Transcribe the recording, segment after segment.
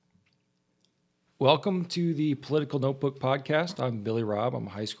Welcome to the Political Notebook Podcast. I'm Billy Robb. I'm a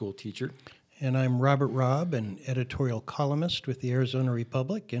high school teacher. And I'm Robert Robb, an editorial columnist with the Arizona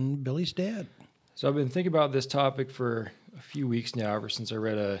Republic and Billy's dad. So I've been thinking about this topic for a few weeks now, ever since I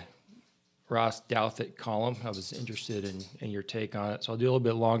read a Ross Douthat column. I was interested in your take on it. So I'll do a little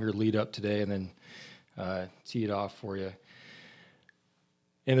bit longer lead up today and then tee it off for you.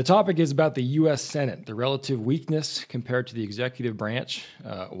 And the topic is about the U.S. Senate, the relative weakness compared to the executive branch,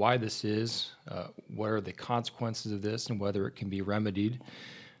 why this is, what are the consequences of this, and whether it can be remedied.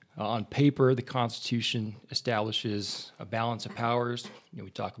 On paper, the Constitution establishes a balance of powers. We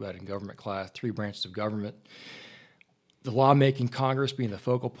talk about in government class, 3 branches of government. The lawmaking Congress being the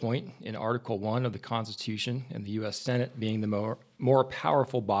focal point in Article 1 of the Constitution, and the U.S. Senate being the more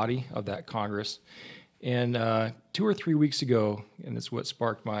powerful body of that Congress. And 2 or 3 weeks ago, and this is what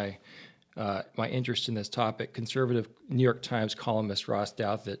sparked my interest in this topic, conservative New York Times columnist Ross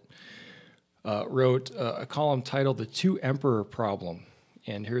Douthat wrote a column titled "The Two Emperor Problem."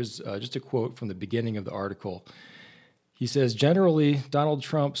 And here's just a quote from the beginning of the article. He says, "Generally, Donald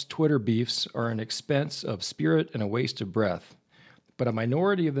Trump's Twitter beefs are an expense of spirit and a waste of breath, but a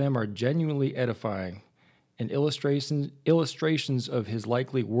minority of them are genuinely edifying and illustrations of his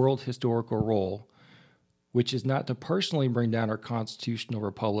likely world historical role, which is not to personally bring down our constitutional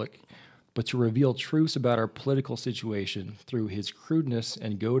republic, but to reveal truths about our political situation through his crudeness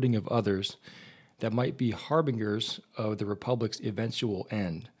and goading of others that might be harbingers of the republic's eventual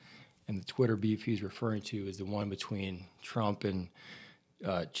end." And the Twitter beef he's referring to is the one between Trump and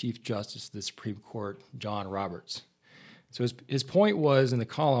Chief Justice of the Supreme Court, John Roberts. So his point was in the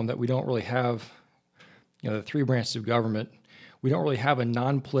column that we don't really have, the 3 branches of government. We don't really have a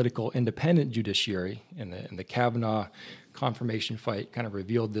non-political independent judiciary, and the Kavanaugh confirmation fight kind of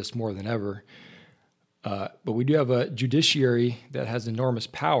revealed this more than ever. But we do have a judiciary that has enormous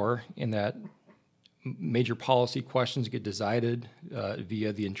power in that major policy questions get decided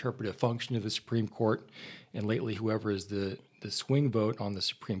via the interpretive function of the Supreme Court, and lately whoever is the swing vote on the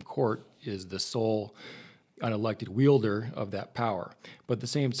Supreme Court is the sole unelected wielder of that power. But at the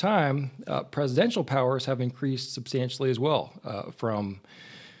same time, presidential powers have increased substantially as well, from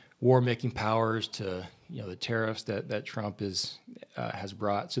war-making powers to the tariffs that Trump has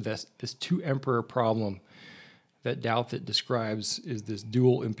brought. So this two emperor problem that Douthat describes is this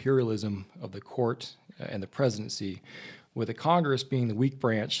dual imperialism of the court and the presidency, with the Congress being the weak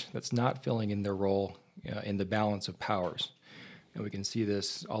branch that's not filling in their role in the balance of powers. And we can see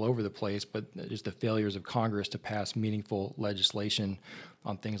this all over the place, but just the failures of Congress to pass meaningful legislation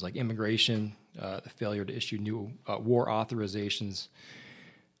on things like immigration, the failure to issue new war authorizations,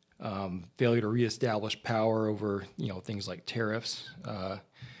 failure to reestablish power over things like tariffs.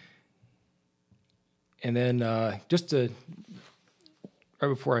 And then right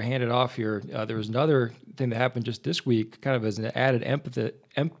before I hand it off here, there was another thing that happened just this week, kind of as an added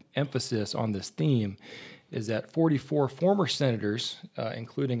emphasis on this theme, is that 44 former senators,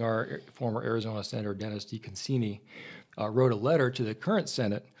 including our former Arizona Senator Dennis DeConcini, wrote a letter to the current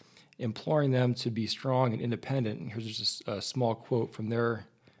Senate imploring them to be strong and independent. And here's just a small quote from their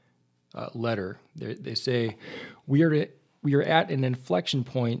letter. They say, we are at an inflection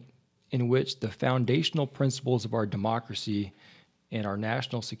point in which the foundational principles of our democracy and our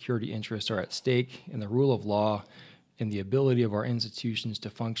national security interests are at stake, and the rule of law and the ability of our institutions to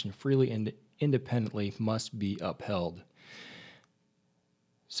function freely and independently must be upheld.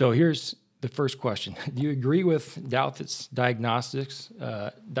 So here's the first question. Do you agree with Douthat's diagnosis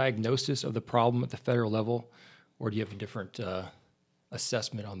of the problem at the federal level, or do you have a different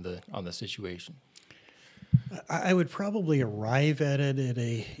assessment on the situation? I would probably arrive at it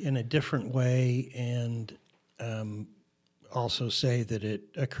in a different way, and also say that it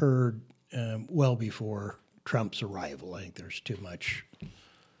occurred well before Trump's arrival. I think there's too much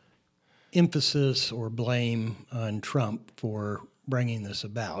emphasis or blame on Trump for bringing this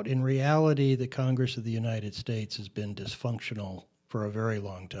about. In reality, the Congress of the United States has been dysfunctional for a very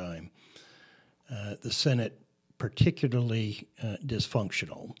long time. The Senate particularly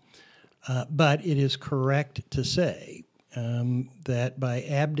dysfunctional. But it is correct to say that by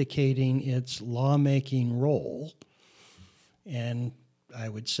abdicating its lawmaking role, and I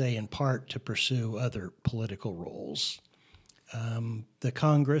would say in part to pursue other political roles, the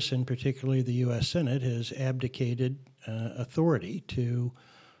Congress, and particularly the U.S. Senate, has abdicated authority to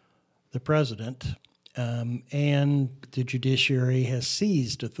the president, and the judiciary has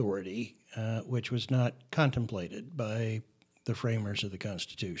seized authority, which was not contemplated by the framers of the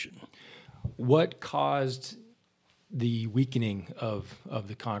Constitution. What caused the weakening of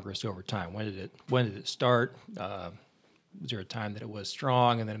the Congress over time? When did it start? was there a time that it was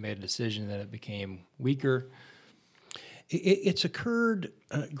strong and then it made a decision that it became weaker? It's occurred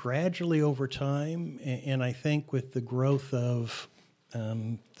gradually over time, and I think with the growth of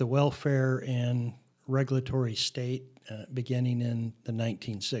the welfare and regulatory state beginning in the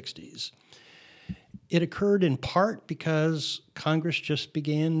 1960s. It occurred in part because Congress just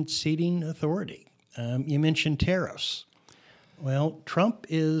began ceding authority. You mentioned tariffs. Well, Trump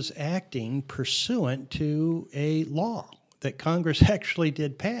is acting pursuant to a law that Congress actually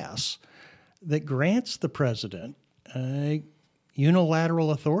did pass that grants the president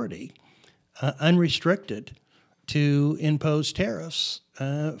unilateral authority, unrestricted, to impose tariffs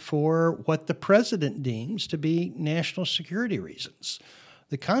for what the president deems to be national security reasons.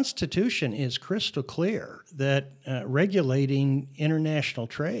 The Constitution is crystal clear that regulating international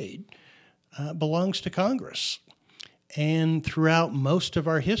trade belongs to Congress. And throughout most of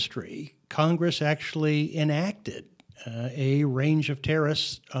our history, Congress actually enacted a range of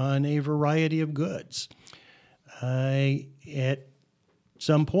tariffs on a variety of goods. At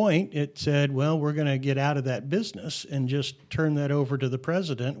some point, it said, well, we're going to get out of that business and just turn that over to the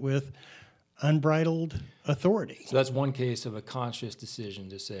president with unbridled authority. So that's one case of a conscious decision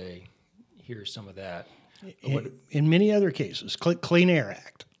to say, here's some of that. In many other cases, Clean Air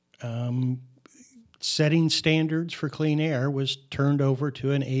Act, setting standards for clean air was turned over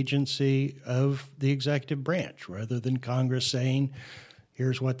to an agency of the executive branch rather than Congress saying,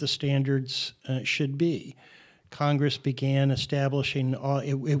 here's what the standards should be. Congress began establishing,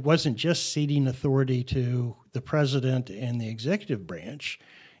 it wasn't just ceding authority to the president and the executive branch.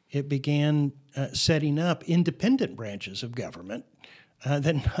 It began setting up independent branches of government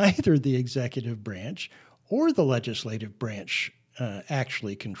that neither the executive branch or the legislative branch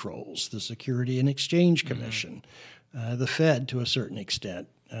actually controls. The Security and Exchange Commission, the Fed to a certain extent,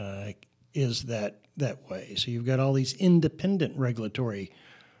 is that way. So you've got all these independent regulatory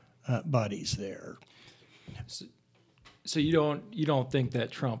bodies there. So you don't think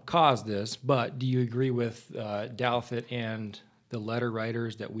that Trump caused this, but do you agree with Douthat and the letter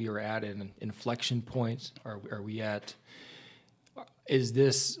writers that we are at an inflection point? Are we at? Is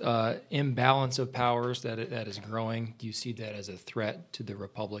this imbalance of powers that is growing? Do you see that as a threat to the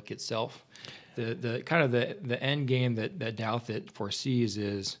republic itself? The kind of the end game that Douthat foresees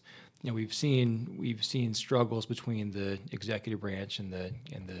is, we've seen struggles between the executive branch and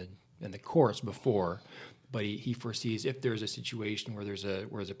the courts before. But he foresees if there's a situation where there's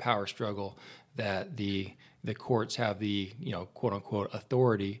a power struggle, that the courts have the quote unquote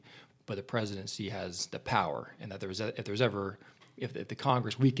authority, but the presidency has the power, and that if the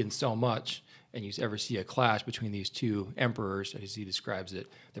Congress weakens so much, and you ever see a clash between these two emperors, as he describes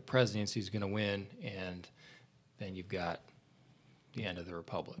it, the presidency is going to win, and then you've got the end of the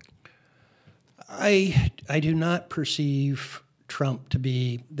republic. I do not perceive Trump to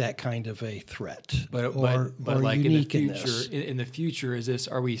be that kind of a threat, but like unique in the future. In the future, is this?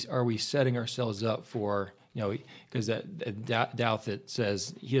 Are we setting ourselves up for because Douthat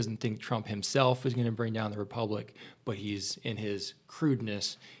says he doesn't think Trump himself is going to bring down the republic, but he's in his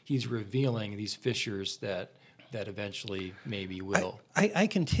crudeness, he's revealing these fissures that eventually maybe will. I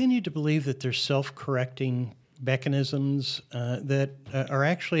continue to believe that there's self-correcting mechanisms that are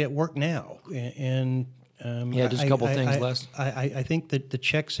actually at work now, and. Just a couple things, Les. I think that the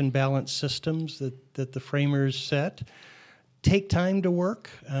checks and balance systems that the framers set take time to work,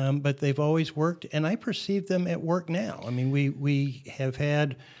 but they've always worked, and I perceive them at work now. I mean, we have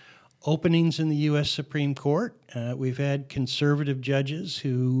had openings in the U.S. Supreme Court. We've had conservative judges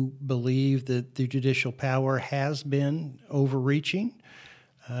who believe that the judicial power has been overreaching,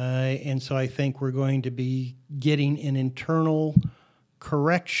 and so I think we're going to be getting an internal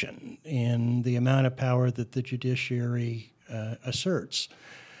correction in the amount of power that the judiciary asserts.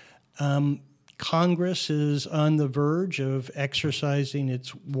 Congress is on the verge of exercising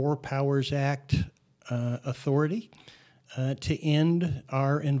its War Powers Act authority to end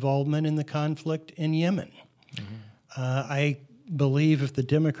our involvement in the conflict in Yemen. Mm-hmm. I believe if the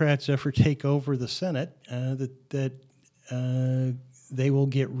Democrats ever take over the Senate, that they will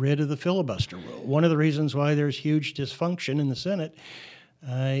get rid of the filibuster rule. One of the reasons why there's huge dysfunction in the Senate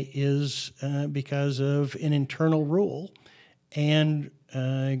is because of an internal rule and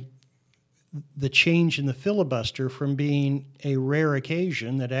the change in the filibuster from being a rare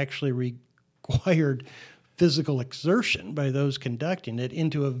occasion that actually required physical exertion by those conducting it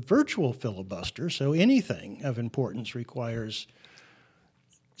into a virtual filibuster, so anything of importance requires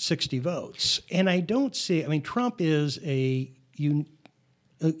 60 votes. And I don't see, Trump is a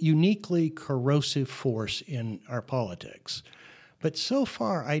uniquely corrosive force in our politics. But so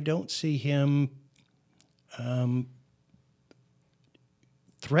far, I don't see him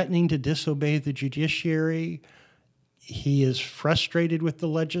threatening to disobey the judiciary. He is frustrated with the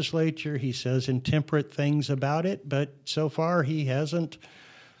legislature. He says intemperate things about it, but so far he's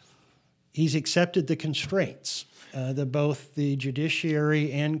accepted the constraints that both the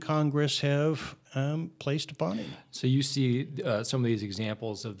judiciary and Congress have placed upon him. So you see some of these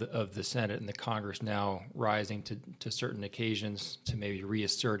examples of the Senate and the Congress now rising to certain occasions to maybe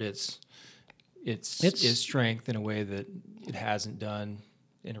reassert its strength in a way that it hasn't done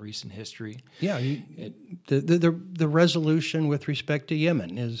in recent history. Yeah, the resolution with respect to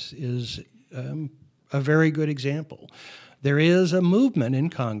Yemen is a very good example. There is a movement in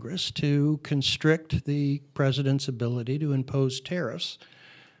Congress to constrict the president's ability to impose tariffs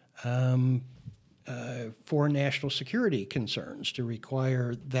for national security concerns, to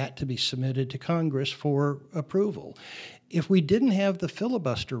require that to be submitted to Congress for approval. If we didn't have the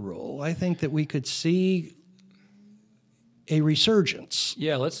filibuster rule, I think that we could see a resurgence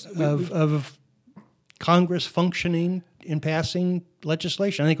of Congress functioning in passing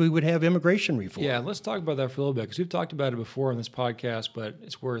legislation. I think we would have immigration reform. Yeah, let's talk about that for a little bit, because we've talked about it before on this podcast, but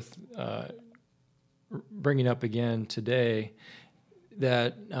it's worth bringing up again today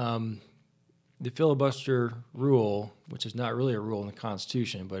that the filibuster rule, which is not really a rule in the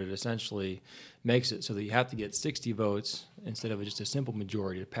Constitution, but it essentially makes it so that you have to get 60 votes instead of just a simple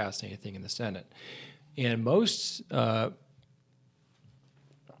majority to pass anything in the Senate. And most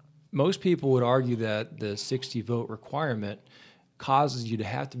people would argue that the 60 vote requirement causes you to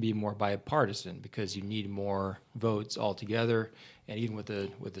have to be more bipartisan because you need more votes altogether. And even with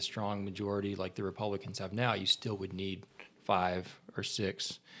a strong majority like the Republicans have now, you still would need 5 or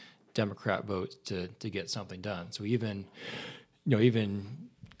 6 Democrat votes to get something done. So even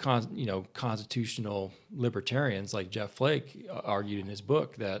constitutional libertarians like Jeff Flake argued in his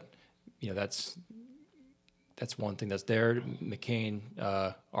book that that's one thing that's there. McCain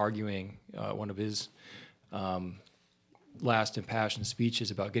arguing one of his last impassioned speeches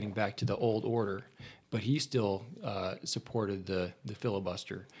about getting back to the old order, but he still supported the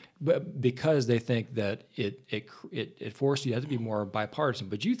filibuster, but because they think that it forced you to have to be more bipartisan.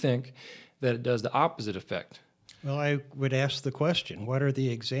 But you think that it does the opposite effect. Well, I would ask the question: what are the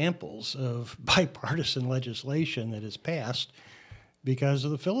examples of bipartisan legislation that is passed because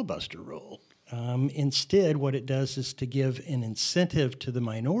of the filibuster rule? Instead, what it does is to give an incentive to the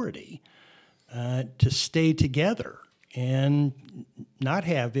minority to stay together and not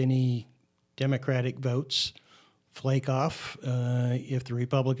have any Democratic votes flake off if the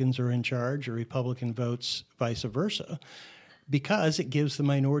Republicans are in charge, or Republican votes vice versa, because it gives the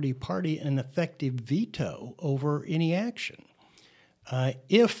minority party an effective veto over any action.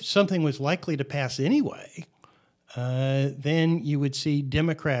 If something was likely to pass anyway, then you would see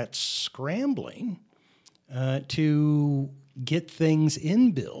Democrats scrambling to get things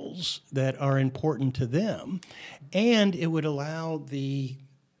in bills that are important to them, and it would allow the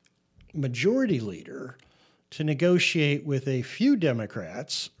majority leader to negotiate with a few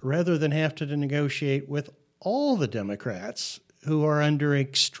Democrats rather than have to negotiate with all the Democrats who are under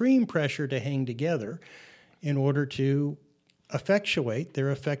extreme pressure to hang together in order to effectuate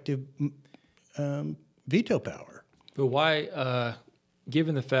their effective veto power. But why,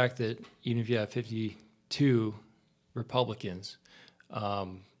 given the fact that even if you have 52 Republicans,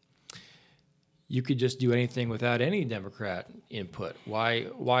 you could just do anything without any Democrat input? Why?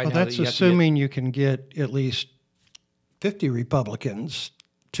 Well, now that's that assuming you can get at least 50 Republicans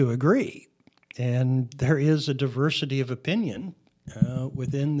to agree. And there is a diversity of opinion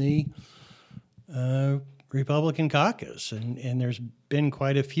within the Republican caucus. And there's been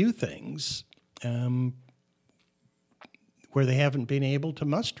quite a few things where they haven't been able to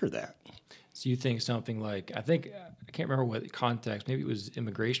muster that. So you think something like, I can't remember what context, maybe it was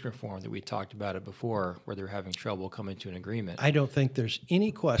immigration reform that we talked about it before, where they're having trouble coming to an agreement. I don't think there's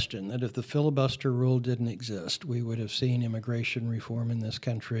any question that if the filibuster rule didn't exist, we would have seen immigration reform in this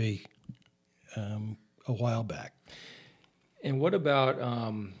country a while back. And what about,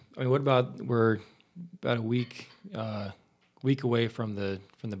 we're about a week away from the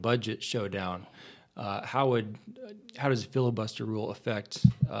budget showdown. How does the filibuster rule affect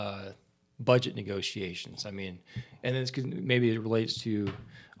budget negotiations? I mean, and this maybe it relates to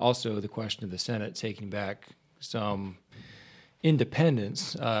also the question of the Senate taking back some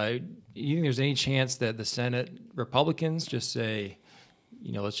independence. You think there's any chance that the Senate Republicans just say,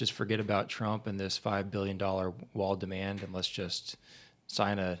 let's just forget about Trump and this $5 billion wall demand, and let's just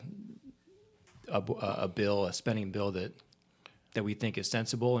sign a spending bill that we think is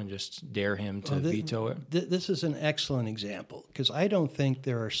sensible, and just dare him to veto it? This is an excellent example, because I don't think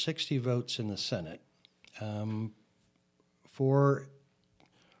there are 60 votes in the Senate for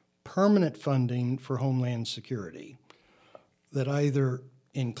permanent funding for Homeland Security that either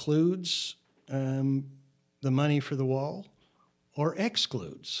includes the money for the wall or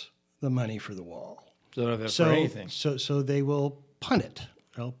excludes the money for the wall. So for anything. So they will punt it.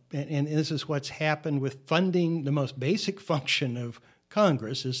 And this is what's happened with funding. The most basic function of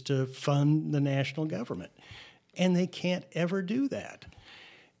Congress is to fund the national government. And they can't ever do that.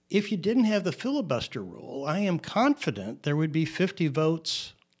 If you didn't have the filibuster rule, I am confident there would be 50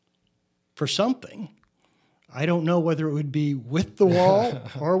 votes for something. I don't know whether it would be with the wall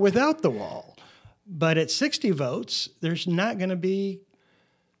or without the wall. But at 60 votes, there's not going to be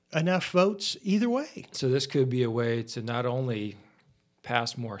enough votes either way. So this could be a way to not only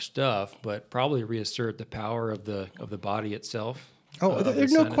pass more stuff, but probably reassert the power of the body itself. Oh,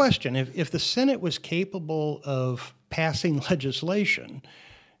 there's no question. If the Senate was capable of passing legislation,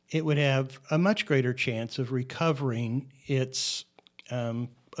 it would have a much greater chance of recovering its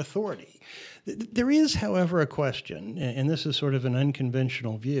authority. There is, however, a question, and this is sort of an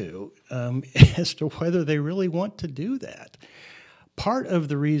unconventional view, as to whether they really want to do that. Part of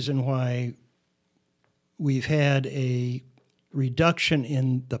the reason why we've had a reduction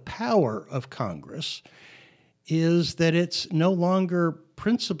in the power of Congress is that it's no longer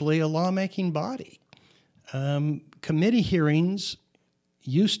principally a lawmaking body. Committee hearings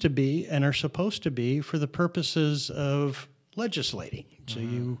used to be and are supposed to be for the purposes of legislating. So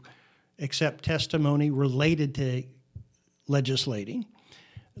you accept testimony related to legislation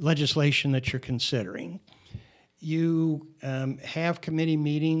that you're considering. You have committee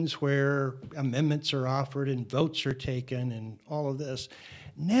meetings where amendments are offered and votes are taken and all of this.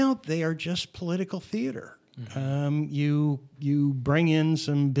 Now they are just political theater. You bring in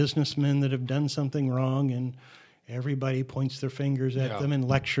some businessmen that have done something wrong and everybody points their fingers at them and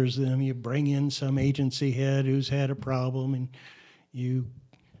lectures them. You bring in some agency head who's had a problem and you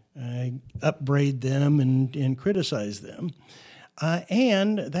upbraid them and criticize them.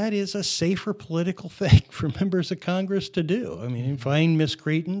 And that is a safer political thing for members of Congress to do. I mean, find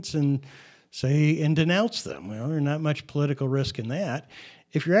miscreants and denounce them. Well, there's not much political risk in that.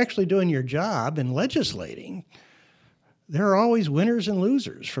 If you're actually doing your job and legislating, there are always winners and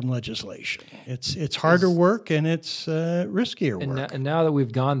losers from legislation. It's harder work and it's riskier work. And now that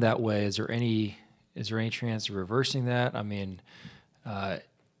we've gone that way, is there any chance of reversing that? I mean,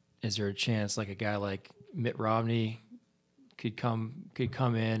 is there a chance like a guy like Mitt Romney could come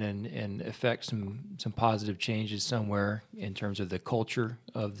in and affect some positive changes somewhere in terms of the culture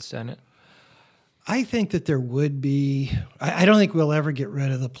of the Senate? I think that there would be. I don't think we'll ever get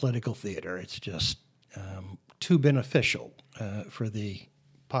rid of the political theater. It's just too beneficial for the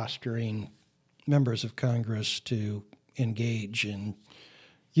posturing members of Congress to engage in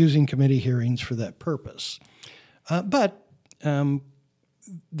using committee hearings for that purpose. But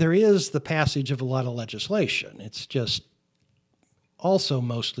there is the passage of a lot of legislation. It's just also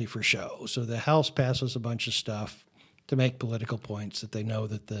mostly for show. So the House passes a bunch of stuff to make political points that they know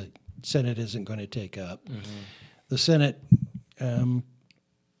that the Senate isn't going to take up. The Senate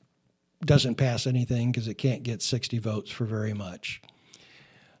doesn't pass anything because it can't get 60 votes for very much.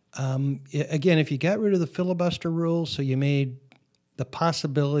 Again, if you got rid of the filibuster rule, so you made the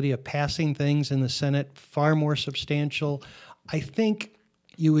possibility of passing things in the Senate far more substantial, I think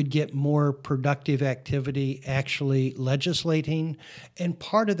you would get more productive activity actually legislating. And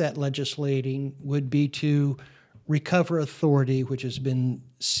part of that legislating would be to recover authority which has been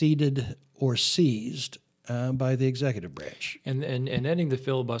ceded or seized by the executive branch. And ending the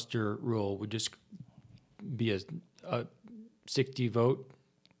filibuster rule would just be a 60 vote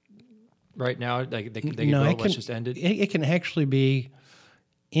right now? Like they can vote, let's just end it? It can actually be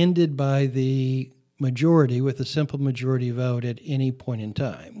ended by the majority with a simple majority vote at any point in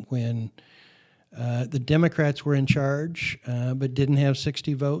time. When the Democrats were in charge but didn't have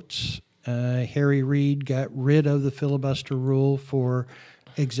 60 votes, Harry Reid got rid of the filibuster rule for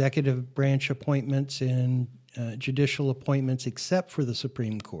executive branch appointments and judicial appointments except for the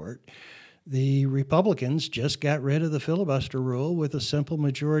Supreme Court. The Republicans just got rid of the filibuster rule with a simple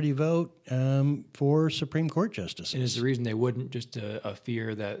majority vote for Supreme Court justices. And is the reason they wouldn't just a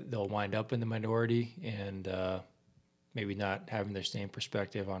fear that they'll wind up in the minority and maybe not having the same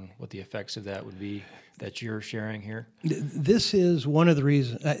perspective on what the effects of that would be that you're sharing here? This is one of the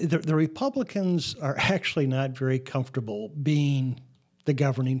reasons. The Republicans are actually not very comfortable being the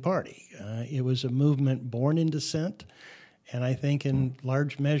governing party. It was a movement born in dissent, and I think in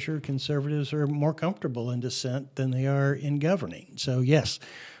large measure conservatives are more comfortable in dissent than they are in governing. So yes,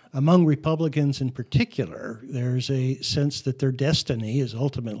 among Republicans in particular, there's a sense that their destiny is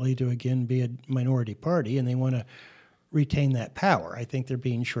ultimately to again be a minority party, and they want to retain that power. I think they're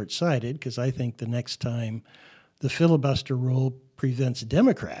being short-sighted because I think the next time the filibuster rule prevents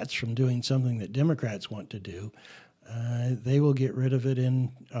Democrats from doing something that Democrats want to do, they will get rid of it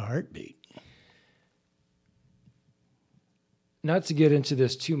in a heartbeat. Not to get into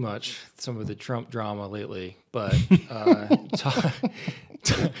this too much, some of the Trump drama lately, but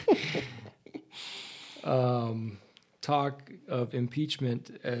talk of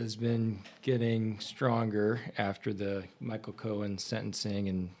impeachment has been getting stronger after the Michael Cohen sentencing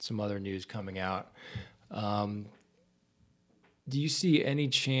and some other news coming out. Do you see any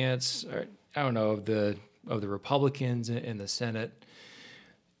chance, or, I don't know, of the Republicans in the Senate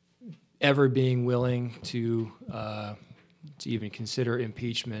ever being willing to even consider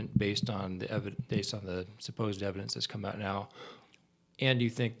impeachment based on the supposed evidence that's come out now? And do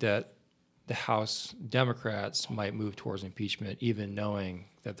you think that the House Democrats might move towards impeachment, even knowing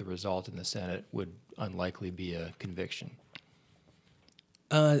that the result in the Senate would unlikely be a conviction?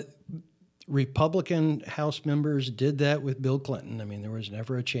 Republican House members did that with Bill Clinton. I mean, there was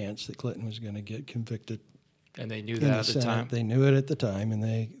never a chance that Clinton was going to get convicted. And they knew that at the time? They knew it at the time, and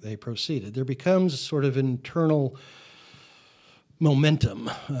they proceeded. There becomes sort of internal momentum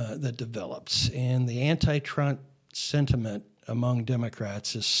that develops, and the anti-Trump sentiment among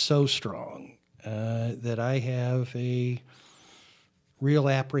Democrats is so strong that I have a real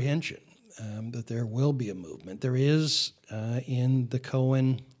apprehension that there will be a movement. There is in the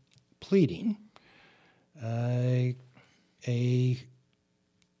Cohen pleading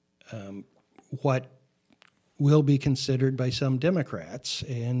what will be considered by some Democrats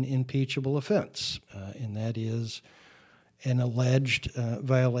an impeachable offense, and that is an alleged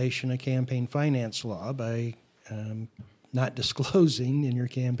violation of campaign finance law by not disclosing in your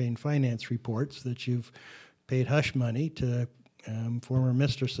campaign finance reports that you've paid hush money to former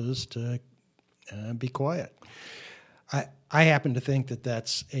mistresses to be quiet. I happen to think that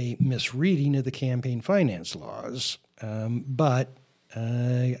that's a misreading of the campaign finance laws, but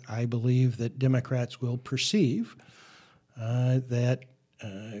I believe that Democrats will perceive that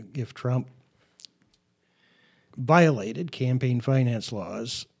if Trump violated campaign finance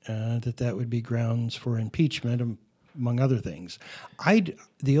laws, that would be grounds for impeachment, among other things.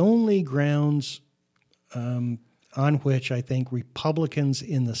 The only grounds on which I think Republicans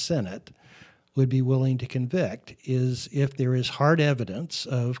in the Senate would be willing to convict is if there is hard evidence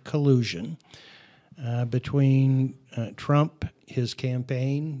of collusion between Trump, his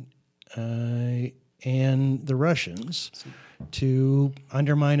campaign, and the Russians to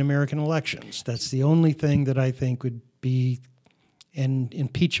undermine American elections. That's the only thing that I think would be an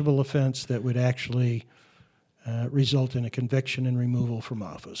impeachable offense that would actually result in a conviction and removal from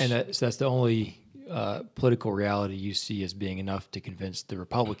office. And so that's the only political reality you see as being enough to convince the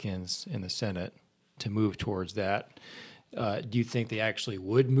Republicans in the Senate to move towards that. Do you think they actually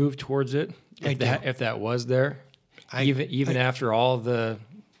would move towards it if that was there? Even after all the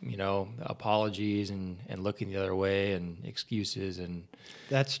apologies and looking the other way and excuses, and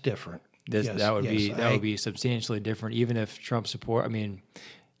that's different. That would be substantially different. Even if Trump support,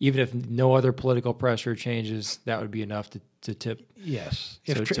 even if no other political pressure changes, that would be enough to tip. Yes.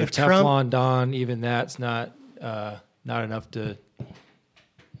 If Teflon Don, even that's not enough to.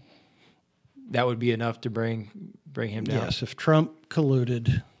 That would be enough to bring him down. Yes, if Trump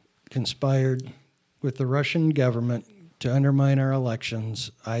conspired with the Russian government to undermine our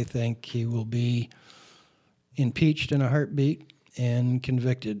elections, I think he will be impeached in a heartbeat and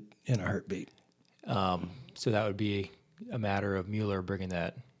convicted in a heartbeat. So that would be a matter of Mueller bringing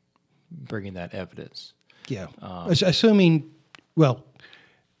that evidence. Yeah, assuming, well,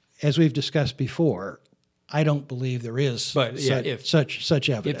 as we've discussed before, I don't believe there is such evidence.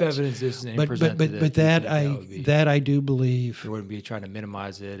 If evidence isn't presented, but that I do believe. They wouldn't be trying to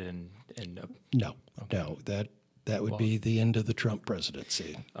minimize it and no, that would be the end of the Trump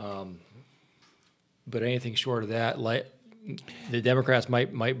presidency. But anything short of that, the Democrats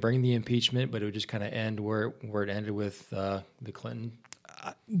might bring the impeachment, but it would just kind of end where it ended with the Clinton.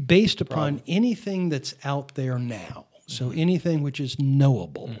 Based upon anything that's out there now, so anything which is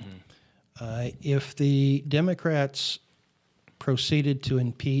knowable. If the Democrats proceeded to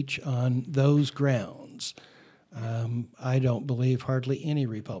impeach on those grounds, I don't believe hardly any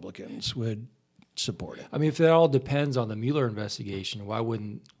Republicans would support it. If that all depends on the Mueller investigation, why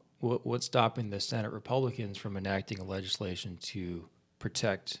wouldn't what's stopping the Senate Republicans from enacting a legislation to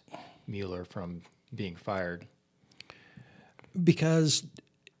protect Mueller from being fired? Because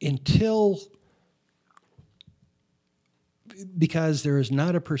there is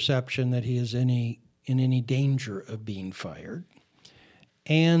not a perception that he is in any danger of being fired,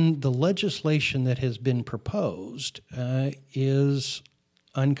 And the legislation that has been proposed is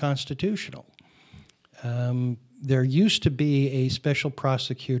unconstitutional. There used to be a special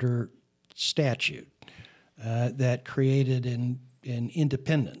prosecutor statute that created an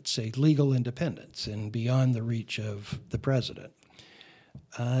independence, a legal independence, and beyond the reach of the president.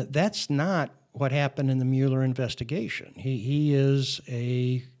 That's not what happened in the Mueller investigation. He is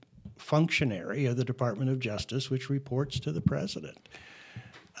a functionary of the Department of Justice, which reports to the president.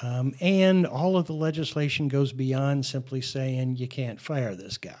 And all of the legislation goes beyond simply saying you can't fire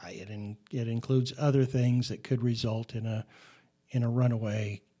this guy. It includes other things that could result in a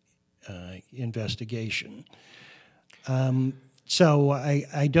runaway investigation. So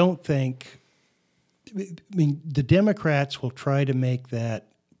I don't think. I mean, the Democrats will try to make that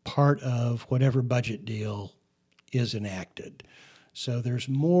part of whatever budget deal is enacted. So there's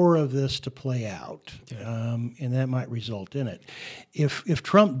more of this to play out, and that might result in it. If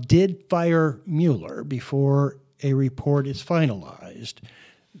Trump did fire Mueller before a report is finalized,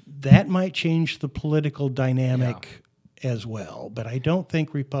 that might change the political dynamic as well. But I don't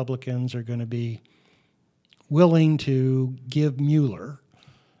think Republicans are going to be willing to give Mueller,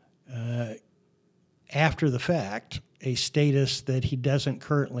 after the fact, a status that he doesn't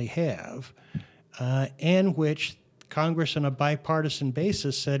currently have, and which Congress on a bipartisan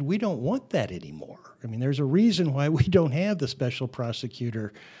basis said, we don't want that anymore. I mean, there's a reason why we don't have the special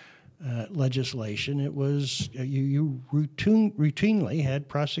prosecutor legislation. It was you routinely had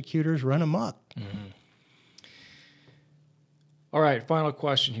prosecutors run amok. Mm-hmm. All right, final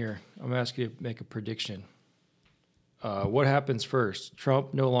question here. I'm going to ask you to make a prediction. What happens first?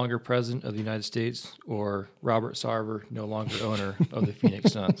 Trump no longer president of the United States, or Robert Sarver no longer owner of the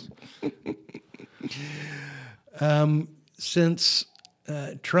Phoenix Suns? Since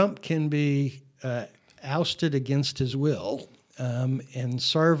Trump can be ousted against his will, and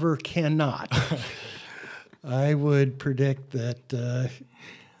Sarver cannot, I would predict that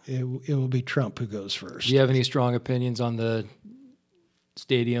it will be Trump who goes first. Do you have any strong opinions on the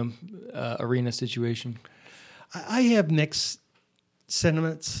stadium arena situation? I have mixed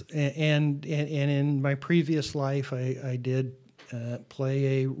sentiments, and in my previous life, I did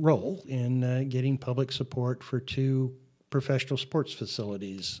play a role in getting public support for two professional sports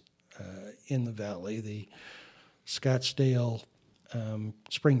facilities in the Valley, the Scottsdale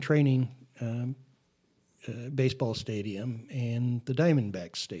Spring Training Baseball Stadium and the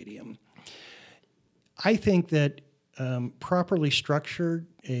Diamondbacks Stadium. I think that properly structured,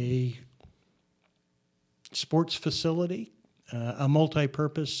 a sports facility, a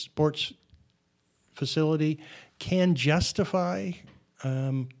multi-purpose sports facility, can justify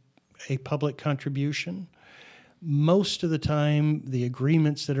a public contribution. Most of the time, the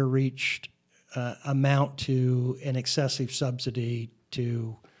agreements that are reached amount to an excessive subsidy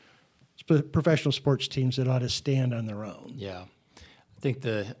to professional sports teams that ought to stand on their own. Yeah. I think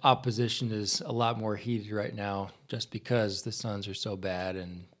the opposition is a lot more heated right now just because the Suns are so bad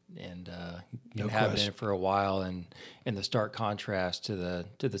and have been for a while, and the stark contrast to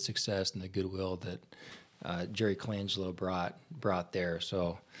the success and the goodwill that Jerry Colangelo brought there.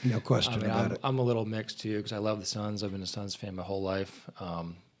 So no question about it. I'm a little mixed too because I love the Suns. I've been a Suns fan my whole life,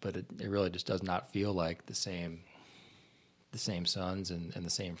 but it really just does not feel like the same Suns and the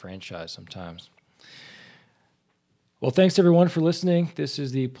same franchise sometimes. Well, thanks everyone for listening. This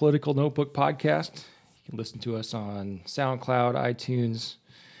is the Political Notebook Podcast. You can listen to us on SoundCloud, iTunes,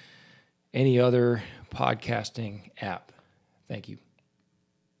 any other podcasting app. Thank you.